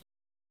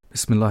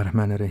Bismillah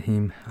ar-Rahman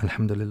ar-Rahim.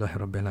 Alhamdulillahi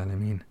Rabbil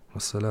Alameen.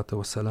 Wassalatu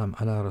wassalam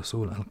ala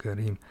Rasul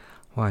al-Kareem.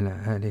 Wa ala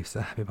alihi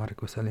sahbihi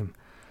barik wa salim.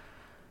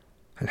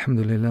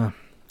 Alhamdulillah.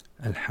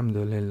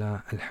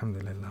 Alhamdulillah.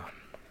 Alhamdulillah.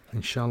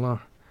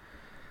 Inshallah,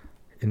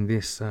 in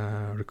this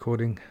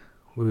recording,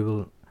 we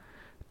will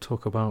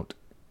talk about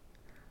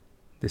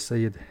the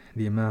Sayyid,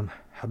 the Imam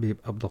Habib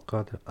Abdul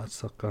Qadir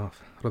al-Saqaf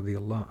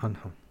radiyallahu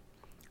anhu.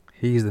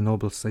 He is the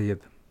noble Sayyid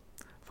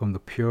from the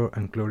pure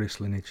and glorious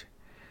lineage,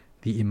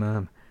 the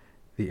Imam,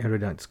 the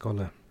erudite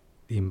scholar,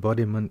 the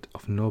embodiment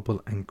of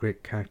noble and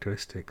great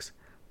characteristics,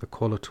 the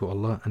caller to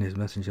Allah and His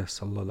Messenger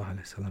sallallahu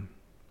alaihi wasallam.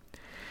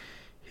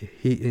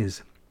 He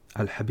is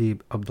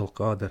Al-Habib Abdul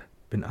Qadir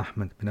bin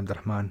Ahmad bin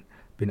Abdurrahman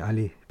bin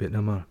Ali bin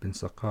Umar bin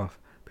Saqaf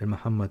bin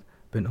Muhammad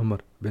bin Umar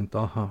bin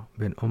Taha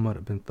bin Umar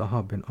bin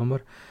Taha bin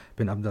Umar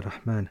bin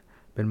Abdurrahman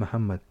bin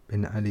Muhammad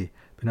bin Ali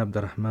bin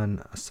Abdurrahman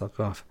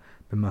al-Saqaf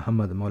bin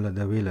Muhammad Mawla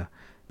Dawila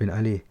bin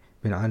Ali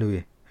bin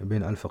Alwi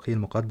bin Al-Faqih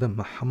al-Muqaddam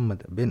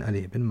Muhammad bin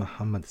Ali bin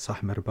Muhammad Sah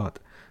Mirbat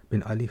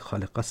bin Ali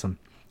Khali Qasam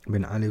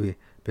bin Alwi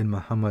bin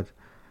Muhammad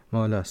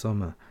Mawla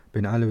Soma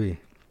bin Alwi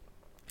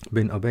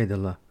bin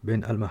Ubaidullah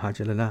bin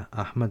Al-Muhajjallah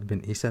Ahmad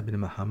bin Isa bin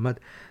Muhammad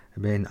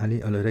bin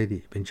Ali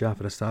Al-Uraydi bin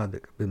Jafar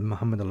al-Sadiq bin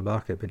Muhammad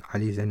al-Baqir bin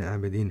Ali Zain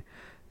al-Abidin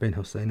bin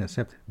Hussein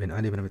al-Sibt bin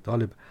Ali bin Abi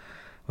Talib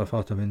wa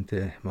Fatima bint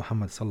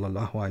Muhammad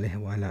sallallahu alayhi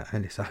wa ala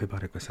alihi sahbihi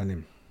barik wa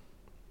salim.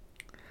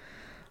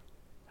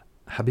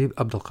 Habib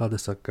Abdul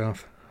Qadir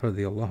Saqaf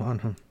radiyallahu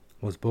anhu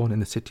was born in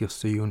the city of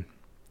Siyun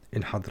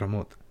in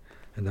Hadramaut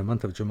in the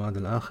month of Jumad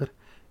al-Akhir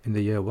in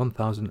the year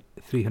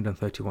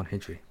 1331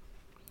 Hijri.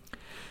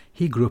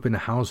 He grew up in a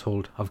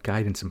household of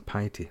guidance and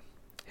piety.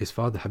 His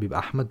father, Habib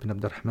Ahmad bin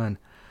Abdurrahman,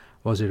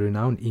 was a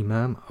renowned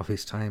Imam of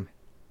his time.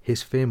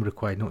 His fame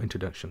required no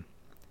introduction.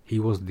 He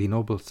was the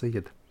noble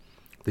Sayyid,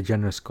 the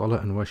generous scholar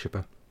and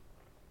worshipper,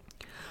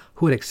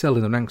 who had excelled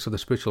in the ranks of the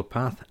spiritual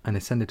path and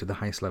ascended to the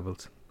highest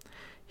levels.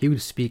 He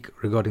would speak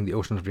regarding the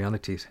ocean of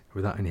realities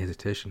without any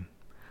hesitation.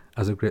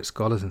 As the great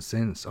scholars and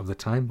saints of the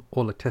time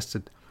all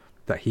attested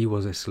that he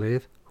was a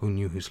slave who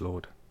knew his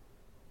Lord.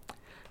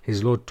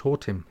 His Lord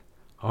taught him,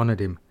 honored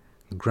him,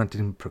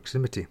 granted him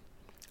proximity,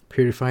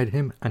 purified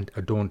him and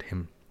adorned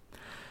him.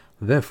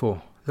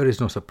 Therefore, there is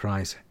no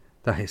surprise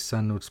that his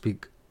son would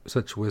speak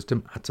such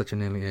wisdom at such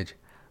an early age,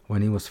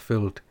 when he was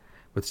filled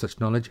with such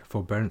knowledge,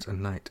 forbearance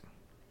and light.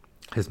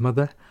 His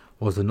mother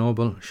was the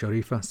noble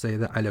Sharifa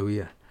Sayyida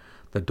Alawiyah,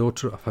 the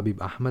daughter of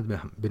Habib Ahmad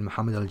bin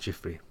Muhammad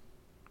al-Jifri.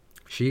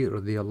 She,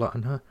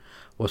 radiyallahu anha,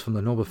 was from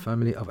the noble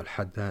family of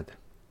Al-Haddad,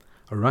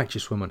 a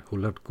righteous woman who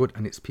loved good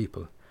and its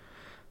people.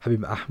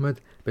 Habib Ahmad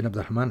bin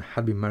Abdurrahman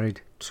had been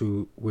married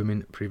to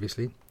women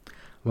previously.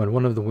 When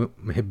one of the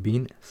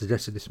Muhibbeen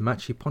suggested this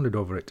match, he pondered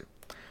over it,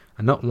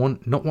 and not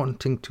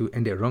wanting to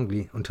end it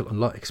wrongly until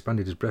Allah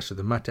expanded his breast to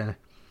the matter,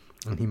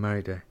 and he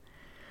married her.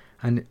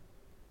 And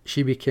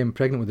she became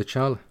pregnant with a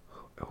child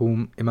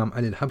whom Imam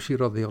Ali al-Habshi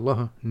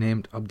radiyallahu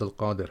named Abdul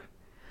Qadir.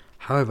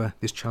 However,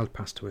 this child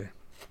passed away.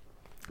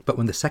 But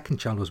when the second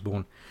child was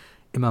born,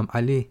 Imam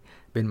Ali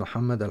bin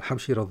Muhammad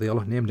al-Habshi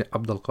radiyallahu named it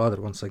Abdul Qadir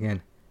once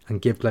again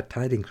and gave glad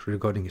tidings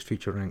regarding his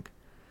future rank.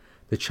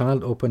 The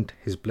child opened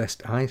his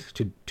blessed eyes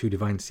to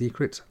divine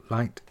secrets,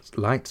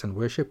 lights and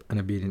worship and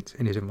obedience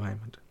in his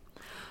environment.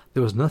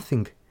 There was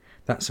nothing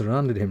that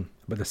surrounded him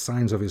but the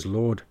signs of his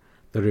Lord,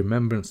 the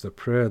remembrance, the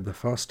prayer, the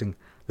fasting,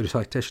 the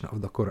recitation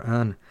of the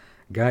Quran,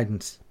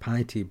 guidance,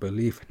 piety,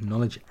 belief,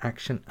 knowledge,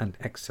 action and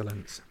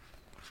excellence.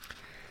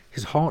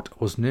 His heart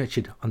was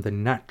nurtured on the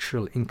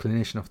natural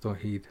inclination of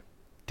Tawheed.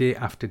 Day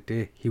after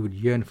day he would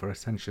yearn for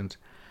ascensions,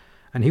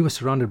 and he was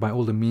surrounded by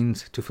all the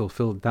means to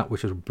fulfill that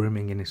which was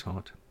brimming in his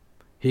heart.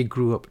 He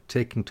grew up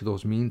taking to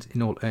those means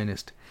in all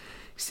earnest,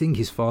 seeing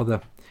his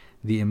father,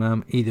 the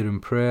Imam, either in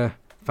prayer,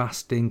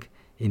 fasting,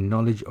 in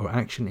knowledge or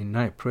action, in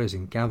night prayers,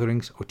 in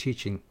gatherings or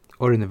teaching,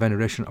 or in the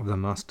veneration of the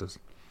masters,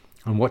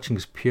 and watching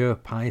his pure,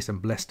 pious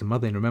and blessed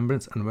mother in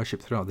remembrance and worship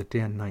throughout the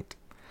day and night.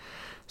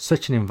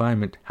 Such an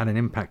environment had an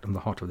impact on the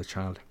heart of the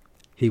child.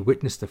 He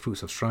witnessed the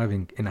fruits of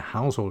striving in a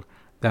household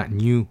that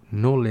knew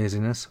no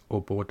laziness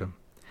or boredom.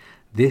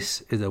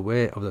 This is the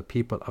way of the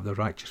people of the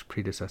righteous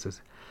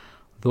predecessors,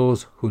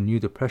 those who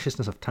knew the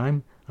preciousness of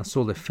time and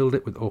so they filled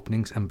it with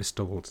openings and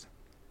bestowals.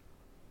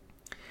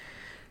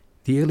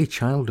 The early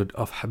childhood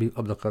of Habib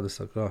Abdul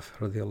Qadir Saqaf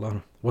radiyallahu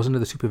anhu was under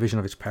the supervision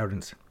of his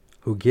parents,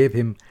 who gave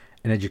him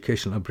an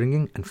educational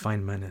upbringing and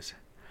fine manners.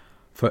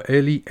 For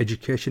early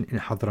education in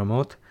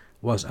Hadramaut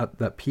was at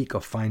the peak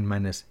of fine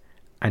manners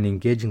and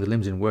engaging the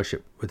limbs in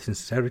worship with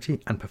sincerity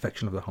and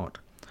perfection of the heart.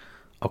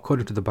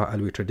 According to the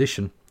Ba'alwi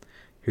tradition,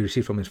 he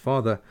received from his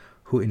father,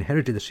 who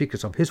inherited the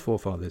secrets of his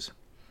forefathers.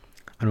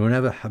 And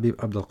whenever Habib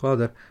Abdul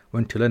Qadir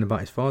went to learn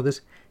about his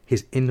fathers,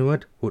 his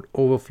inward would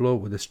overflow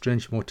with a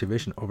strange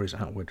motivation over his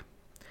outward.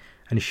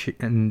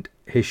 And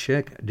his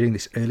sheikh during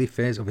this early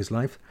phase of his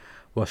life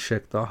was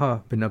Sheikh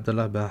Taha bin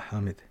Abdullah Ba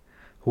Hamid,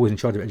 who was in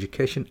charge of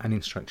education and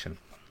instruction.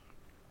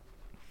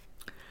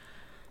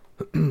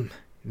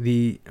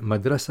 The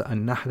Madrasa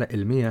al-Nahda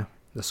Ilmiya,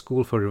 the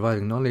school for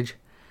reviving knowledge,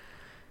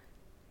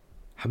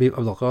 Habib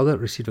Abdul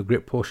Qadir received a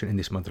great portion in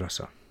this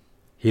madrasa.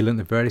 He learned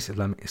the various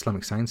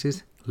Islamic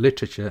sciences,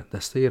 literature, the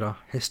seerah,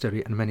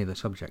 history, and many other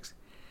subjects.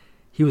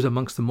 He was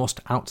amongst the most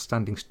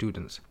outstanding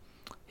students.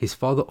 His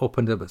father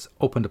opened up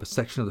a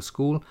section of the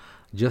school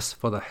just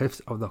for the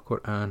hifz of the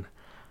Quran.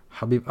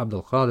 Habib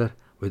Abdul Qadir,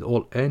 with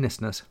all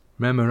earnestness,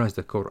 memorized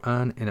the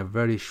Quran in a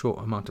very short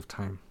amount of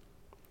time.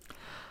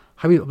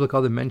 Habib Abdul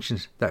Qadir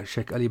mentions that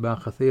Sheikh Ali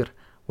Ba Khatir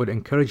would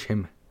encourage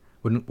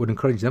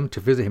them to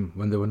visit him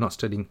when they were not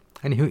studying,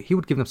 and he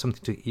would give them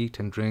something to eat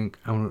and drink,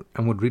 and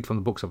would read from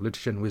the books of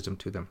literature and wisdom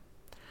to them.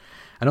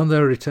 And on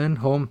their return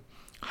home,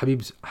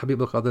 Habib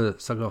Abdul Qadir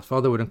Saqaf's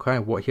father would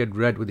inquire what he had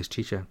read with his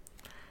teacher,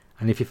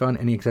 and if he found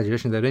any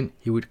exaggeration therein,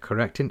 he would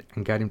correct it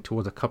and guide him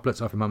towards the couplets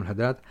of Imam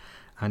al-Haddad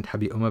and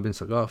Habib Umar bin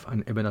Saqaf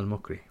and Ibn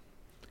al-Mukri.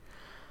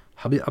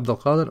 Habib Abdul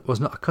Qadir was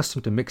not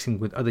accustomed to mixing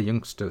with other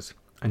youngsters,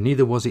 and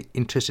neither was he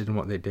interested in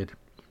what they did.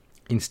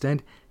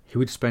 Instead, he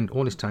would spend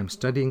all his time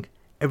studying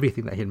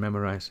everything that he had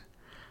memorized,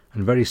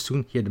 and very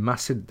soon he had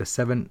mastered the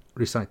 7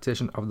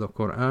 recitation of the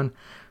Quran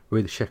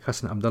with Sheikh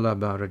Hassan Abdullah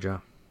Ba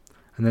Raja,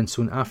 and then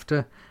soon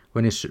after,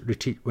 when his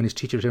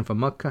teacher returned from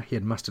Makkah, he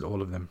had mastered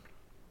all of them.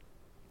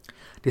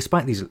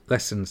 Despite these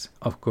lessons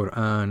of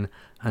Quran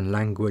and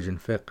language and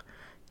fiqh,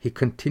 he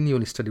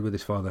continually studied with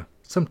his father,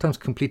 sometimes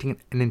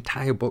completing an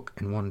entire book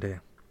in one day.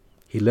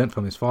 He learnt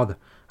from his father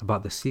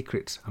about the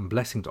secrets and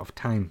blessings of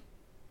time.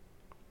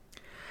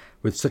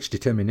 With such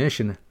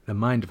determination, the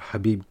mind of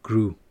Habib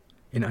grew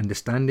in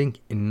understanding,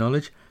 in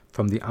knowledge,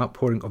 from the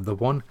outpouring of the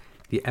One,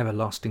 the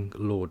Everlasting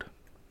Lord.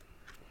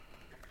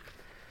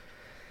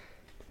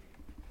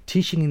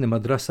 Teaching in the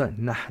Madrasa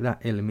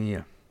Nahda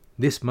Ilmiya.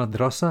 This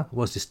madrasa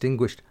was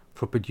distinguished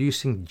for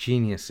producing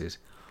geniuses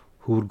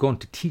who would go on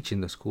to teach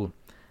in the school,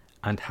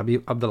 and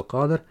Habib Abdul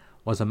Qadir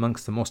was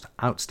amongst the most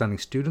outstanding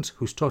students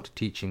who started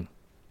teaching.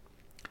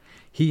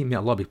 He, may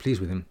Allah be pleased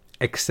with him,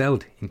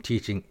 excelled in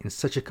teaching in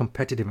such a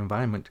competitive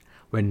environment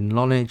where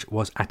knowledge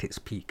was at its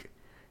peak.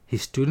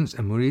 His students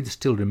and murids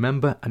still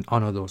remember and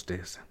honor those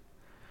days.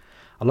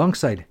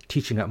 Alongside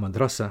teaching at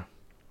madrasa,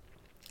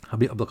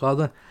 Habib Abdul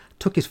Qadir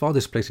took his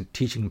father's place in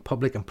teaching in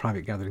public and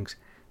private gatherings,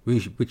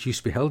 which used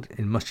to be held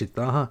in Masjid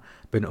Taha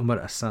bin Umar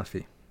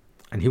as-Safi,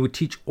 and he would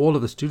teach all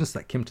of the students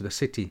that came to the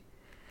city.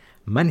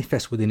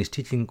 Manifest within his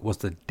teaching was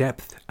the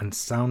depth and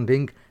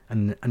sounding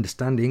and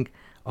understanding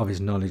of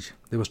his knowledge.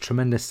 There was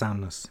tremendous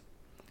soundness,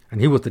 and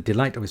he was the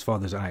delight of his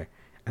father's eye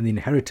and the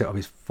inheritor of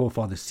his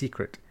forefather's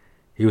secret.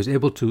 He was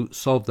able to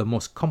solve the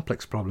most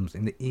complex problems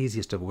in the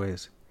easiest of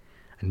ways,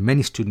 and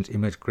many students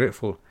emerged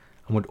grateful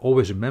and would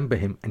always remember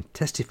him and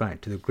testify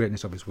to the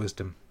greatness of his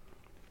wisdom.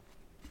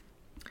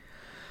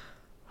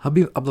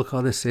 Habib Abdul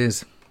Qadir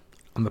says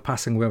on the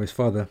passing away of his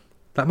father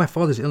that my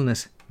father's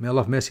illness, may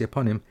Allah have mercy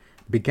upon him,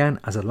 began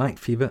as a light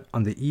fever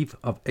on the eve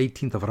of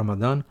 18th of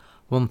Ramadan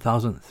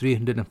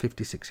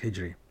 1356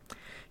 Hijri.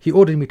 He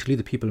ordered me to lead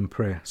the people in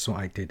prayer, so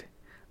I did.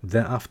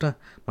 Thereafter,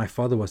 my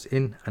father was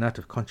in and out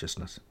of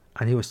consciousness,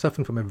 and he was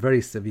suffering from a very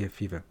severe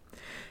fever.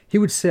 He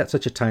would say at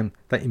such a time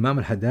that Imam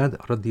al-Haddad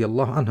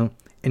radiyallahu anhu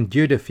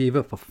endured a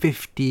fever for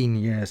 15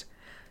 years,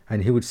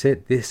 and he would say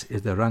this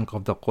is the rank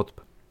of the Qutb.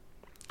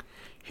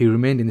 He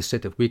remained in a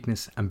state of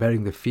weakness and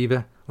bearing the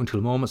fever until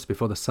moments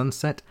before the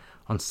sunset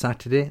on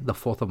Saturday, the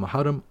 4th of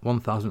Muharram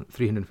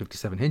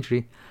 1357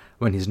 Hijri,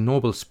 when his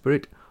noble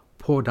spirit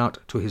poured out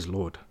to his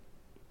Lord.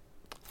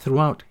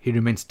 Throughout, he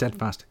remained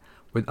steadfast,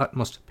 with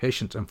utmost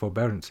patience and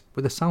forbearance,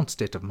 with a sound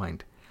state of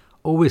mind,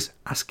 always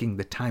asking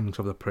the timings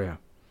of the prayer.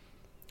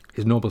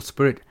 His noble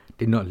spirit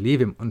did not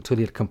leave him until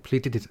he had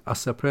completed his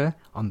Asr prayer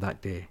on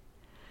that day.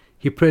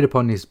 He prayed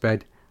upon his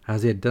bed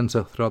as he had done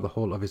so throughout the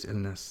whole of his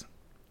illness.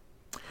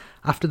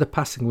 After the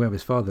passing away of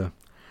his father,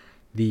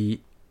 the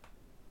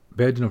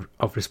burden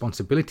of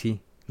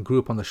responsibility grew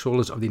upon the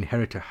shoulders of the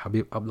inheritor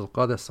Habib Abdul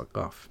Qadir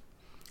Saqaf,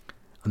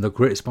 and the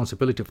great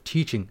responsibility of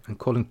teaching and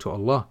calling to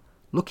Allah,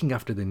 looking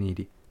after the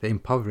needy, the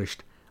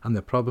impoverished, and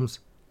their problems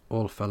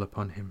all fell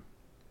upon him.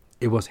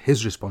 It was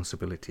his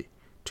responsibility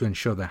to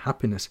ensure their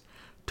happiness,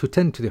 to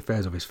tend to the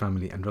affairs of his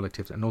family and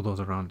relatives and all those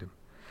around him.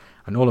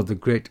 And all of the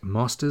great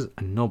masters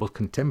and noble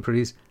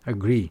contemporaries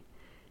agree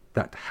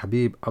that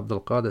Habib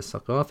Abdul Qadir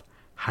Saqaf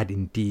had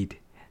indeed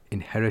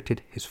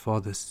inherited his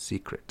father's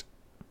secret.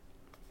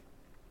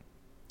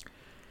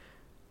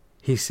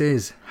 He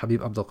says,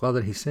 Habib Abdul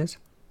Qadir, he says,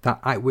 that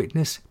I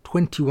witnessed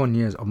 21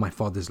 years of my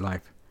father's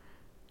life.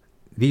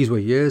 These were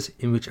years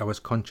in which I was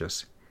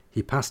conscious.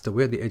 He passed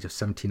away at the age of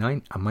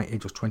 79 and my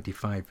age was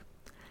 25.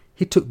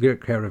 He took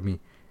great care of me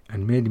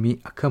and made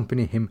me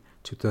accompany him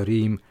to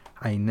Tarim,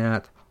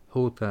 Aynat,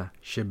 Hota,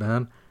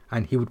 Shibam,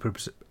 and he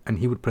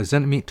would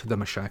present me to the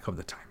Mashayikh of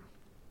the time.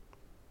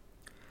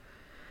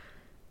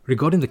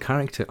 Regarding the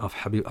character of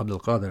Habib Abdul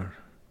Qadir,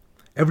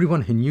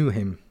 everyone who knew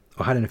him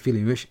or had an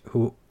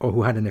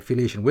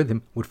affiliation with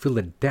him would feel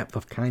the depth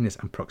of kindness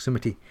and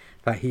proximity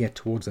that he had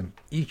towards them.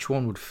 Each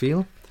one would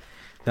feel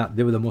that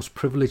they were the most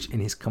privileged in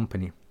his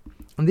company.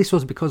 And this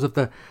was because of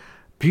the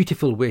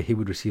beautiful way he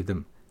would receive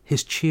them,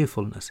 his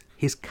cheerfulness,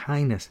 his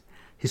kindness,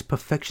 his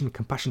perfection and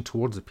compassion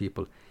towards the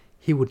people.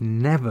 He would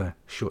never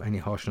show any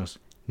harshness,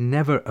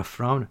 never a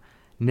frown,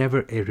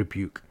 never a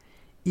rebuke,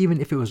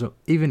 even if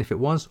it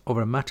was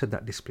over a matter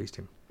that displeased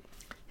him.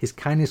 His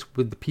kindness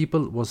with the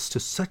people was to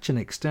such an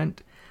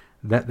extent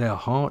that their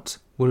hearts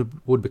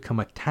would become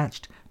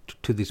attached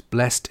to this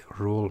blessed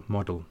role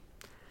model.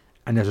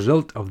 And as a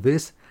result of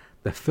this,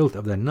 the filth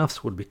of their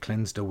nafs would be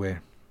cleansed away.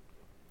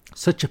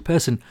 Such a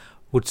person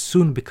would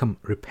soon become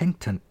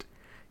repentant.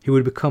 He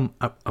would become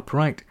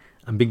upright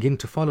and begin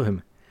to follow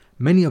him.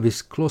 Many of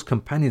his close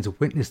companions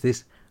witnessed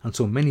this, and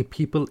so many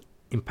people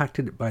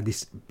impacted by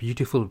this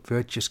beautiful,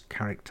 virtuous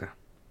character.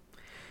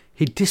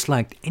 He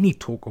disliked any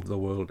talk of the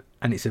world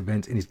and its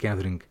events in his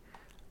gathering,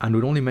 and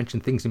would only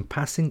mention things in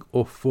passing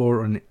or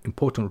for an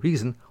important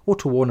reason or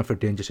to warn of a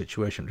dangerous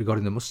situation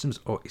regarding the Muslims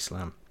or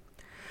Islam.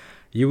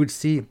 You would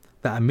see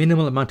that a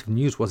minimal amount of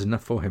news was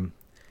enough for him.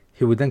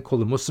 He would then call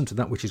the Muslims to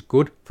that which is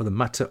good for the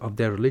matter of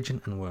their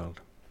religion and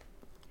world.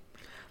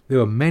 There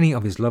were many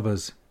of his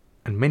lovers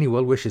and many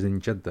well-wishers in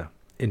Jeddah,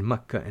 in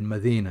Mecca, in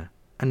Medina,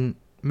 and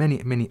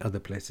many other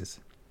places,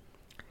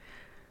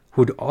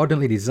 who would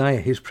ardently desire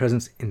his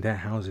presence in their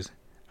houses,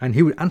 and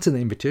he would answer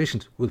their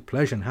invitations with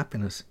pleasure and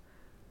happiness.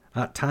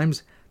 At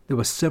times, there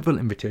were several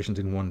invitations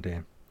in one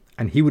day,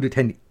 and he would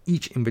attend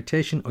each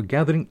invitation or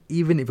gathering,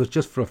 even if it was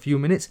just for a few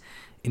minutes,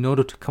 in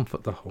order to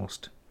comfort the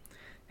host.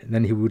 And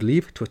then he would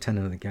leave to attend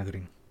another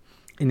gathering.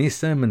 In his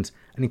sermons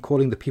and in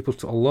calling the people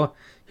to Allah,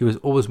 he was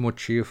always more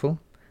cheerful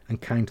and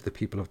kind to the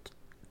people of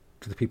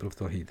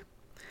Tawheed.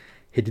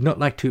 He did not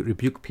like to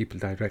rebuke people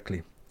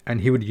directly,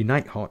 and he would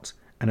unite hearts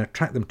and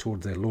attract them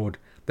towards their Lord,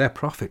 their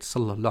Prophet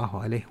sallallahu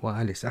alaihi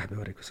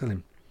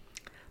wasallam,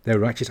 their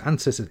righteous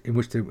ancestors in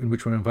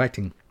which were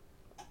inviting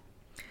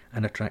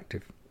and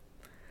attractive.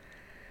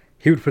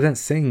 He would present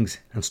sayings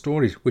and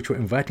stories which were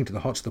inviting to the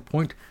hearts to the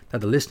point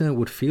that the listener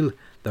would feel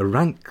the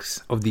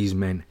ranks of these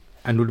men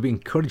and would be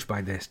encouraged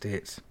by their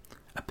states.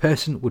 A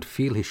person would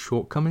feel his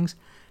shortcomings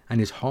and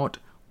his heart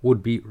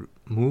would be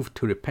moved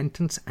to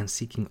repentance and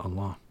seeking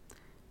Allah.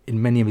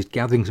 In many of his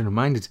gatherings and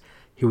reminders,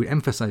 he would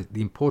emphasize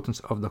the importance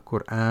of the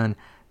Quran,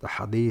 the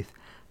Hadith,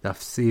 the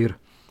Tafsir,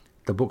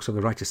 the books of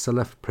the righteous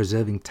Salaf,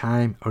 preserving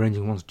time,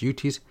 arranging one's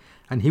duties,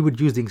 and he would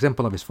use the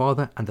example of his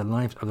father and the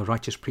lives of the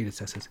righteous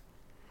predecessors.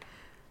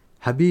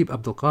 Habib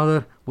Abdul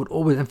Qadir would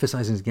always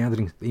emphasize in his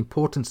gatherings the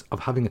importance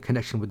of having a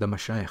connection with the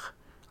mashayikh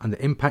and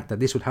the impact that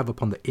this would have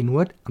upon the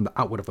inward and the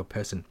outward of a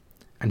person.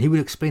 And he would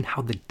explain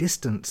how the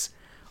distance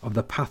of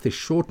the path is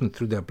shortened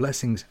through their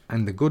blessings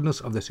and the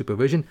goodness of their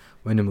supervision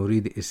when a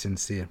murid is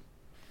sincere.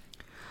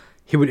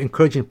 He would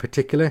encourage in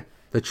particular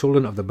the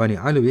children of the Bani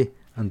Alawi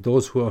and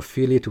those who are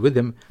affiliated with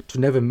them to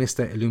never miss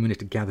their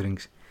illuminated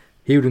gatherings.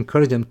 He would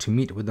encourage them to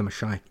meet with the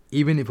Mashayikh,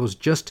 even if it was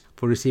just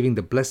for receiving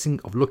the blessing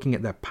of looking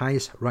at their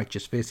pious,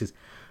 righteous faces,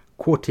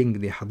 quoting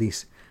the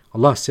Hadith,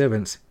 Allah's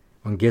servants,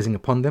 when gazing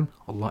upon them,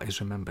 Allah is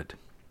remembered.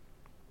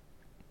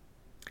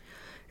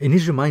 In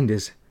his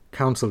reminders,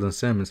 counsels and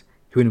sermons,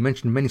 he would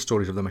mention many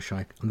stories of the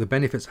Mashayikh and the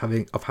benefits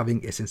of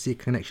having a sincere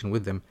connection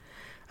with them,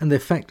 and the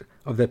effect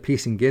of their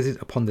piercing gazes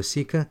upon the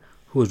seeker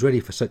who was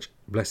ready for such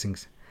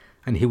blessings.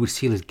 And he would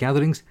seal his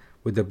gatherings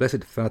with the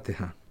blessed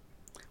Fatiha,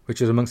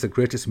 which is amongst the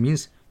greatest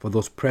means for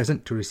those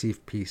present to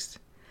receive peace.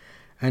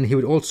 And he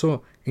would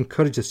also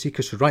encourage the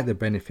seekers to write their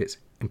benefits,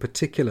 in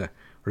particular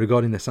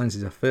regarding the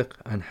sciences of fiqh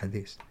and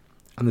hadith,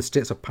 and the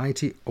states of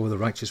piety over the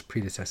righteous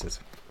predecessors.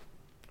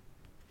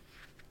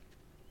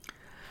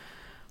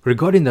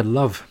 Regarding the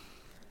love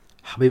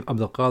Habib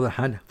Abdul Qadir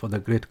had for the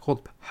great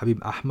Qutb Habib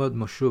Ahmad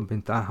Mashhur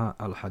bin Taha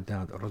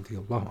al-Haddad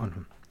radiyallahu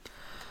anhum.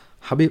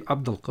 Habib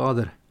Abdul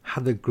Qadir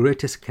had the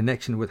greatest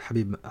connection with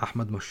Habib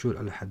Ahmad Mashhur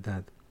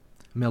al-Haddad.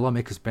 May Allah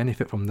make us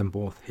benefit from them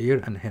both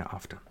here and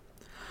hereafter.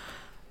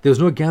 There was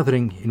no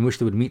gathering in which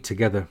they would meet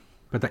together,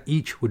 but that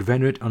each would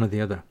venerate honor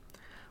the other.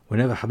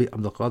 Whenever Habib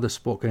Abdul Qadir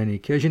spoke on any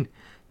occasion,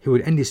 he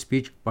would end his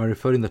speech by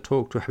referring the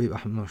talk to Habib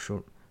Ahmad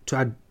Mashhur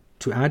to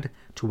add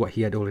to what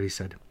he had already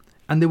said.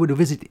 And they would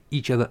visit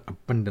each other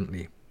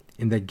abundantly.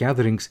 In their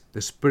gatherings,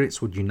 the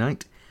spirits would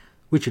unite,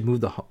 which would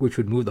move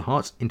the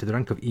hearts into the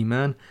rank of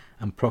Iman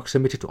and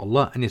proximity to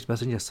Allah and His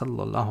Messenger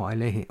sallallahu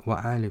alaihi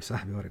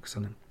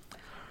wasallam.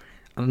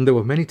 And there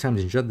were many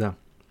times in Jeddah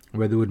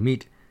where they would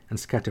meet and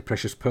scatter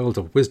precious pearls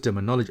of wisdom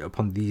and knowledge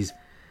upon those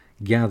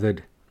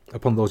gathered.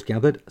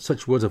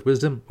 Such words of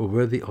wisdom were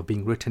worthy of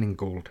being written in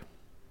gold.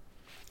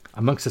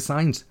 Amongst the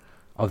signs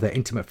of their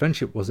intimate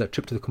friendship was their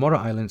trip to the Comoro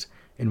Islands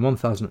in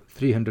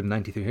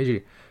 1393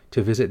 Hijri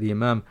to visit the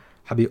Imam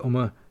Habib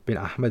Umar bin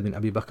Ahmad bin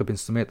Abi Bakr bin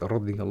Sumayt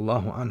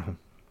radiyallahu anhum,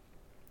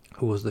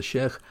 who was the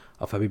Sheikh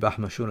of Habib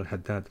Ahmad Mashhur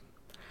al-Haddad.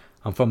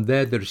 And from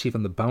there they received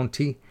on the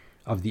bounty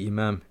of the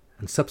Imam,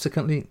 and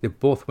subsequently they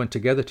both went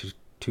together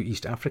to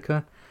East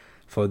Africa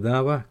for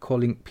dawah,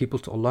 calling people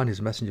to Allah and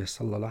His Messenger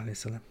sallallahu alaihi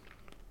wasallam.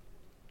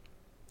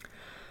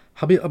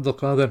 Habib Abdul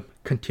Qadir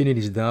continued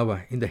his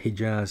dawah in the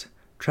Hijaz,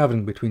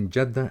 travelling between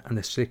Jeddah and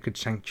the sacred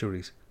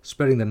sanctuaries,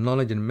 spreading the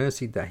knowledge and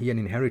mercy that he had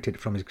inherited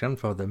from his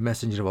grandfather,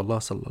 Messenger of Allah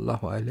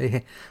sallallahu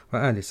alaihi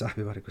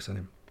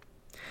wasallam.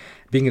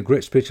 Being a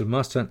great spiritual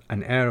master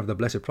and heir of the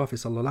Blessed Prophet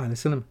sallallahu alaihi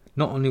wasallam,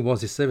 not only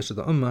was his service to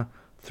the Ummah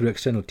through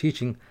external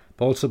teaching,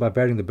 but also by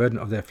bearing the burden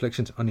of their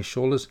afflictions on his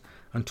shoulders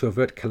and to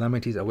avert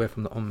calamities away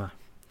from the Ummah.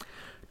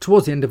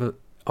 Towards the end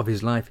of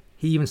his life,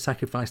 he even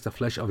sacrificed the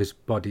flesh of his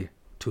body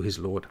to his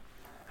Lord,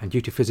 and due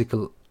to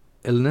physical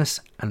illness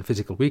and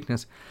physical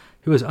weakness,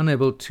 he was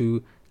unable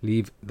to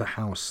leave the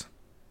house.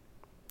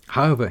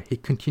 However, he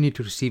continued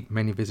to receive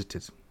many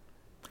visitors.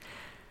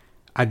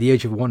 At the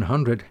age of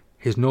 100,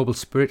 his noble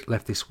spirit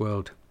left this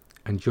world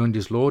and joined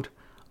his Lord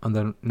on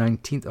the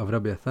 19th of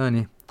Rabi'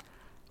 Thani,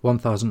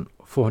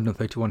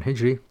 1431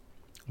 Hijri,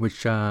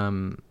 which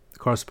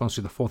corresponds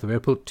to the 4th of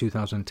April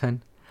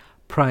 2010,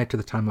 prior to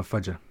the time of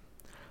Fajr.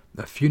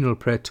 The funeral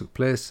prayer took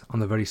place on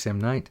the very same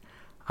night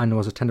and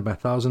was attended by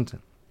thousands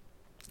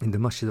in the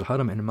Masjid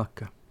al-Haram in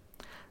Makkah.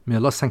 May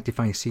Allah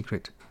sanctify his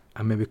secret,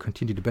 and may we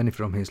continue to benefit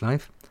from his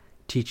life,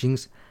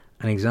 teachings,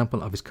 and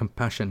example of his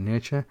compassionate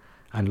nature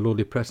and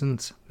lordly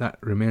presence that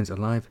remains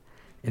alive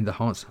in the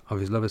hearts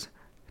of his lovers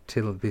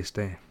till this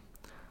day.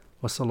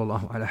 Wa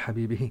sallallahu ala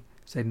habibihi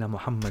Sayyidina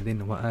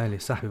Muhammadin wa ali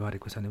sahbihi wa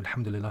sallam.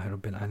 Alhamdulillahi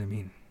Rabbil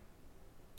Alameen.